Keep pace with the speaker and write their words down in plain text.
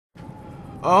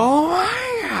Oh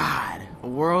my god! The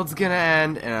world's gonna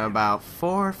end in about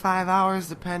 4 or 5 hours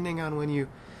depending on when you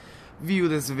view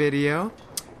this video.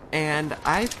 And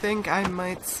I think I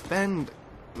might spend,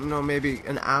 maybe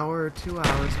an hour or 2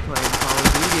 hours playing Call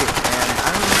of Duty, and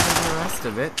I don't know the rest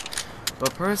of it.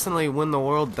 But personally, when the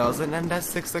world doesn't end at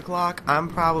 6 o'clock, I'm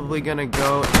probably gonna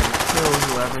go and kill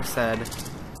whoever said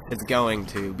it's going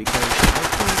to, because I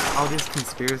think all these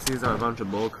conspiracies are a bunch of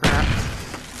bullcrap.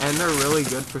 And they're really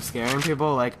good for scaring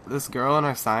people. Like, this girl in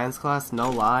our science class, no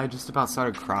lie, just about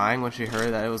started crying when she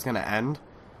heard that it was going to end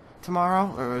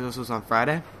tomorrow, or this was on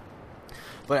Friday.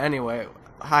 But anyway,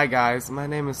 hi guys, my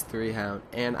name is ThreeHound,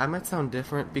 and I might sound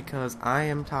different because I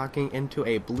am talking into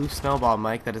a blue snowball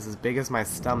mic that is as big as my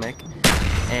stomach,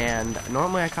 and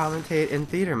normally I commentate in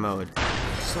theater mode.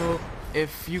 So,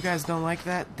 if you guys don't like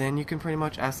that, then you can pretty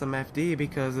much SMFD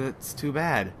because it's too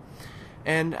bad.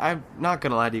 And I'm not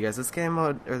gonna lie to you guys, this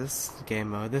gameplay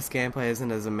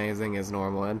isn't as amazing as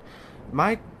normal, and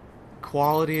my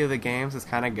quality of the games has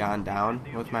kind of gone down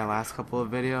with my last couple of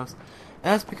videos.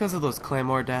 And that's because of those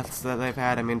Claymore deaths that they've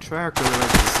had. I mean, Treyarch really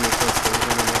likes to sneak those things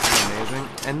in and make them amazing,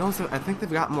 and those I think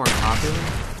they've gotten more popular,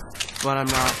 but I'm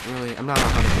not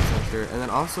 100% sure. And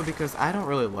then also because I don't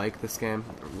really like this game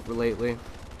lately,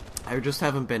 I just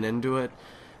haven't been into it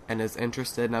and is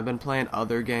interested, and I've been playing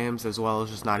other games as well as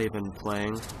just not even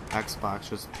playing Xbox,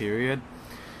 just period.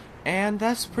 And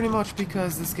that's pretty much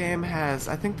because this game has,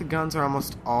 I think the guns are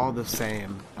almost all the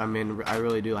same. I mean, I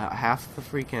really do. Half the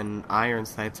freaking iron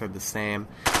sights are the same,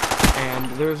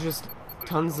 and there's just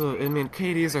tons of, I mean,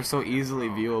 KDs are so easily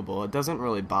viewable. It doesn't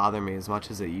really bother me as much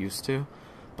as it used to,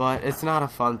 but it's not a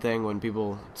fun thing when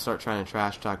people start trying to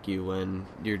trash talk you when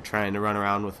you're trying to run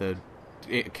around with a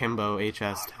Kimbo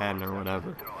HS10 or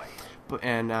whatever.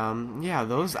 And yeah,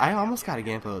 those, I almost got a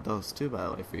gameplay with those too, by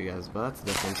the way, for you guys, but that's a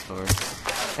different story.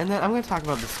 And then I'm going to talk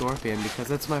about the Scorpion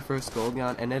because it's my first gold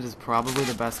gun, and it is probably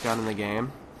the best gun in the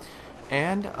game.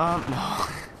 And no,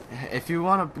 if you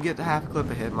want to get half a clip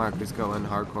of hit markers, go in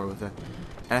hardcore with it.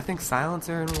 And I think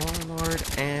Silencer and Warlord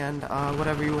and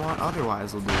whatever you want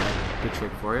otherwise will do that good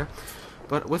trick for you.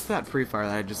 But with that pre-fire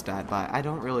that I just died by,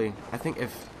 I think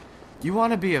if you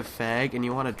want to be a fag and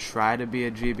you want to try to be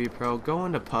a GB pro, go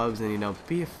into pubs and,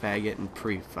 be a faggot and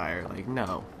pre-fire. Like,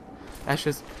 no.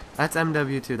 That's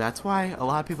MW2. That's why a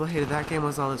lot of people hated that game,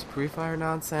 was all this pre-fire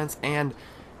nonsense. And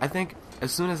I think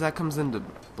as soon as that comes into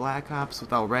Black Ops,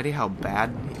 with already how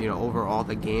bad, overall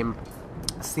the game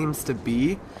seems to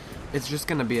be, it's just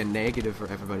going to be a negative for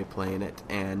everybody playing it.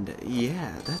 And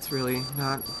yeah, that's really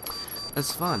not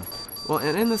as fun. Well,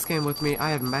 and in this game with me, I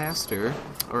have Master,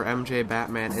 or MJ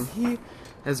Batman, and he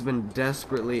has been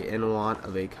desperately in want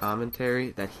of a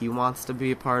commentary that he wants to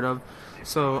be a part of.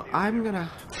 So I'm gonna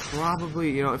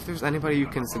probably, if there's anybody you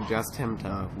can suggest him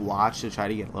to watch to try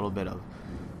to get a little bit of,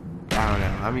 I don't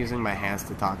know, I'm using my hands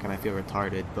to talk and I feel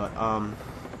retarded, but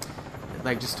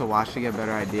like just to watch to get a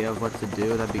better idea of what to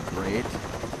do, that'd be great.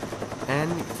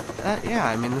 And yeah,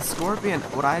 I mean the Scorpion,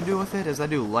 what I do with it is I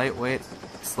do lightweight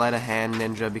sleight of hand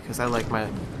ninja because I like my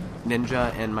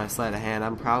ninja and my sleight of hand.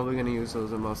 I'm probably going to use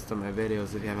those in most of my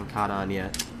videos if you haven't caught on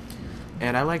yet.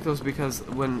 And I like those because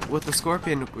with the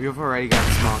Scorpion, you've already got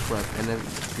a small clip, and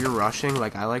if you're rushing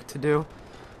like I like to do,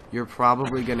 you're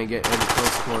probably going to get in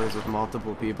close quarters with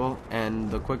multiple people,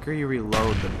 and the quicker you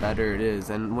reload, the better it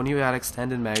is. And when you add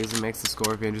extended mags, it makes the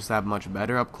Scorpion just have much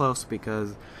better up close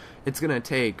because it's going to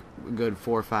take a good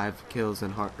 4 or 5 kills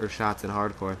or shots in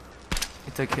hardcore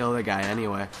to kill the guy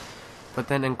anyway. But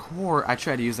then in core, I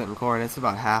try to use it in core, and it's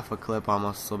about half a clip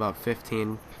almost, so about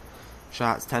 15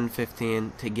 shots,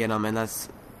 10-15 to get him, and that's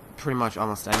pretty much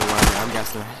almost anywhere. I'm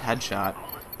guessing a headshot.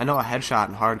 I know a headshot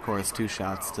in hardcore is 2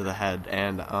 shots to the head,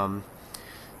 and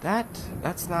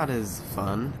that's not as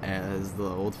fun as the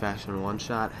old-fashioned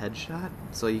one-shot headshot,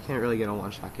 so you can't really get a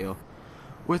one-shot kill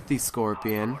with the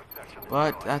Scorpion.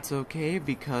 But that's okay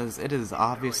because it is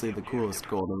obviously the coolest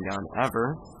golden gun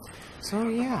ever. So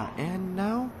yeah, and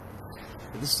now,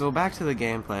 so back to the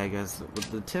gameplay, I guess.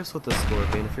 With the tips with the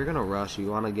Scorpion, if you're gonna rush,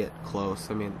 you want to get close.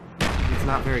 I mean, it's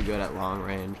not very good at long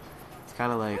range. It's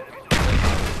kind of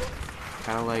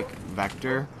like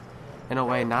Vector, in a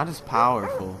way, not as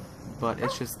powerful, but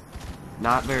it's just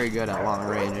not very good at long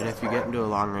range. And if you get into a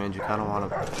long range, you kind of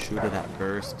want to shoot it at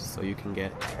burst, so you can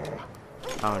get,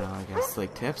 I don't know, I guess,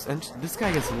 like, tips. And this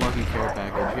guy gets a lucky care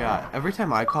package. Yeah, every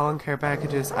time I call in care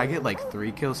packages, I get like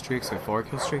 3 kill streaks or 4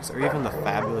 kill streaks, or even the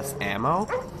fabulous ammo.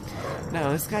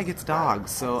 No, this guy gets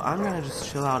dogs, so I'm gonna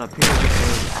just chill out up here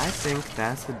because I think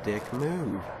that's a dick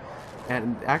move.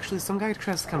 And actually, some guy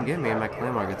tries to come get me and my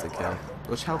Claymore gets a kill.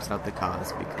 which helps out the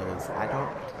cause because I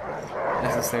don't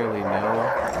necessarily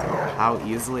know how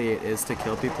easily it is to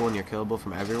kill people when you're killable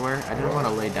from everywhere. I didn't want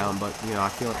to lay down, but you know, I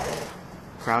feel like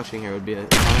crouching here would be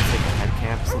almost like a head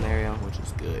camp scenario, which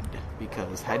is good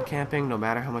because head camping, no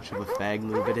matter how much of a fag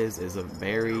move it is a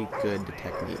very good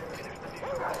technique.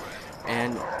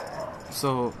 And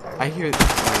so I hear dogs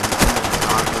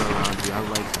around you. I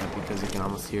like that because you can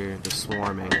almost hear the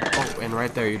swarming. Oh, and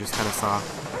right there you just kind of saw,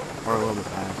 or a little bit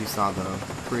back, you saw the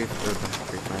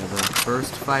the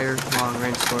burst fire long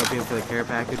range scorpion for the care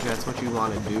package. That's what you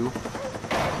want to do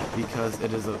because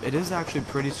it is actually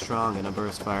pretty strong in a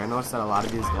burst fire. I noticed that a lot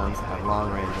of these guns at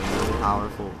long range are really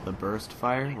powerful. The burst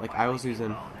fire, like I was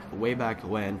using way back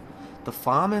when. The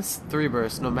FAMAS 3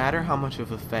 burst, no matter how much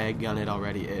of a fag gun it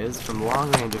already is, from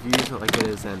long range, if you use it like it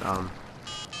is in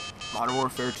Modern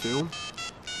Warfare 2,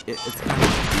 it's kind of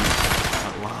deep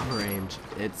at long range.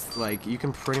 It's like, you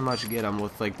can pretty much get him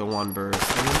with like the one burst.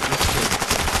 And then this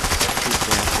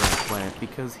plant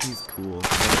because he's cool. And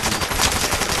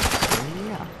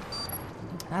yeah,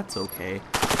 that's okay.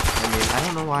 I mean, I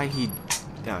don't know why he,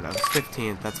 I don't know,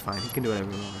 15th, that's fine. He can do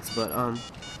whatever he wants, but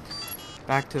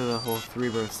back to the whole 3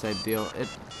 burst type deal, it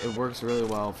works really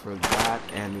well for that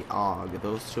and the AUG.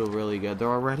 Those two are really good. They're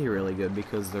already really good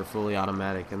because they're fully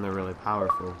automatic and they're really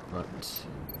powerful. But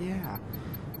yeah,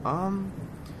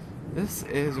 this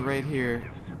is right here.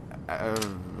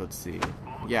 Let's see.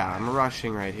 Yeah, I'm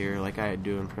rushing right here like I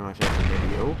do in pretty much every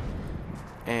video.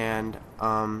 And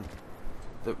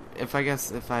if I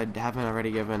haven't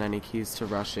already given any keys to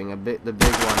rushing, the big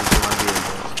one is you want to be in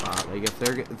their spot. Like if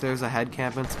there's a head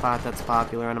camping spot that's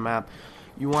popular on a map,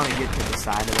 you want to get to the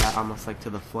side of that, almost like to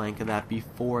the flank of that,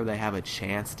 before they have a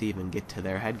chance to even get to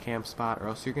their head camp spot, or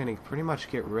else you're going to pretty much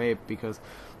get raped. Because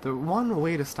the one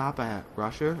way to stop a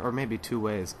rusher, or maybe two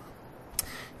ways,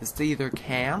 is to either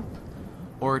camp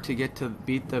or to get to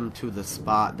beat them to the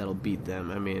spot that'll beat them.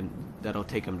 I mean, that'll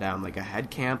take them down. Like a head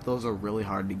camp, those are really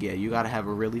hard to get. You gotta have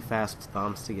a really fast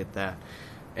thumbs to get that.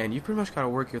 And you pretty much gotta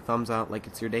work your thumbs out like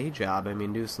it's your day job. I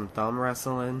mean, do some thumb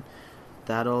wrestling.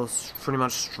 That'll pretty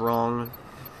much strong.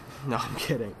 No, I'm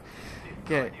kidding.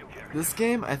 Okay, this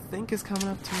game I think is coming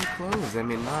up to a close. I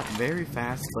mean, not very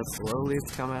fast, but slowly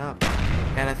it's coming up.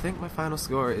 And I think my final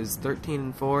score is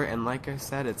 13-4, and like I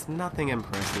said, it's nothing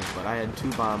impressive, but I had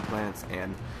 2 bomb plants,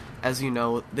 and as you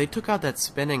know, they took out that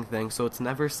spinning thing, so it's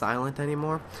never silent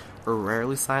anymore, or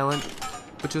rarely silent,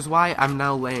 which is why I'm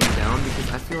now laying down,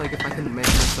 because I feel like if I can make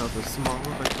myself as small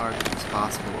of a target as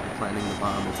possible while planting the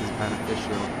bomb, it's as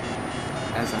beneficial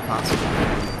as I possibly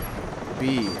can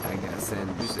be, I guess,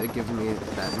 and just it gives me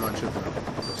that much of a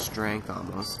strength,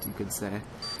 almost, you could say.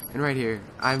 And right here,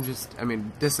 I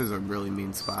mean, this is a really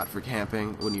mean spot for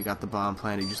camping when you got the bomb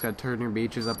planted. You just gotta turn your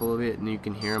beaches up a little bit, and you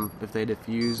can hear them if they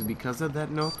defuse because of that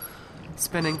no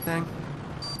spinning thing.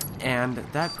 And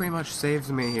that pretty much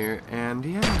saves me here, and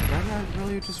yeah, that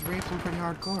really just raped him pretty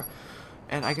hardcore.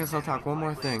 And I guess I'll talk one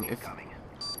more thing.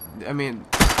 Ninja,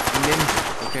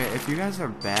 okay, if you guys are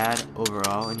bad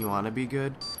overall and you want to be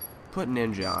good, put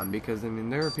Ninja on, because I mean,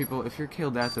 there are people, if you're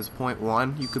killed at this point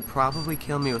 1, you could probably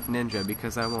kill me with Ninja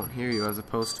because I won't hear you, as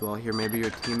opposed to I'll hear maybe your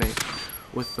teammate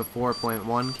with the 4.1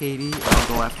 KD, and I'll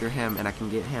go after him and I can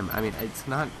get him. I mean, it's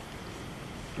not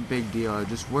a big deal,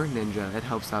 just wear Ninja, it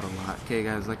helps out a lot. Okay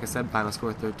guys, like I said, final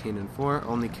score 13-4,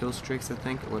 only Killstreaks I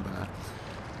think, or the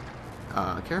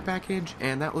care package,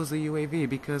 and that was the UAV,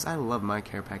 because I love my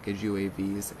care package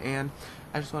UAVs. And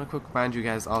I just want to quick remind you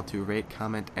guys all to rate,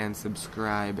 comment, and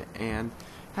subscribe, and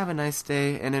have a nice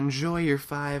day, and enjoy your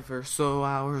 5 or so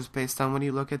hours based on when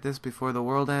you look at this before the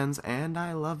world ends, and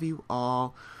I love you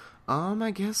all.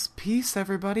 I guess peace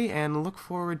everybody, and look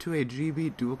forward to a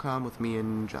GB dual com with me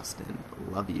and Justin.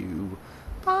 Love you.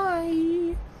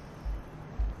 Bye!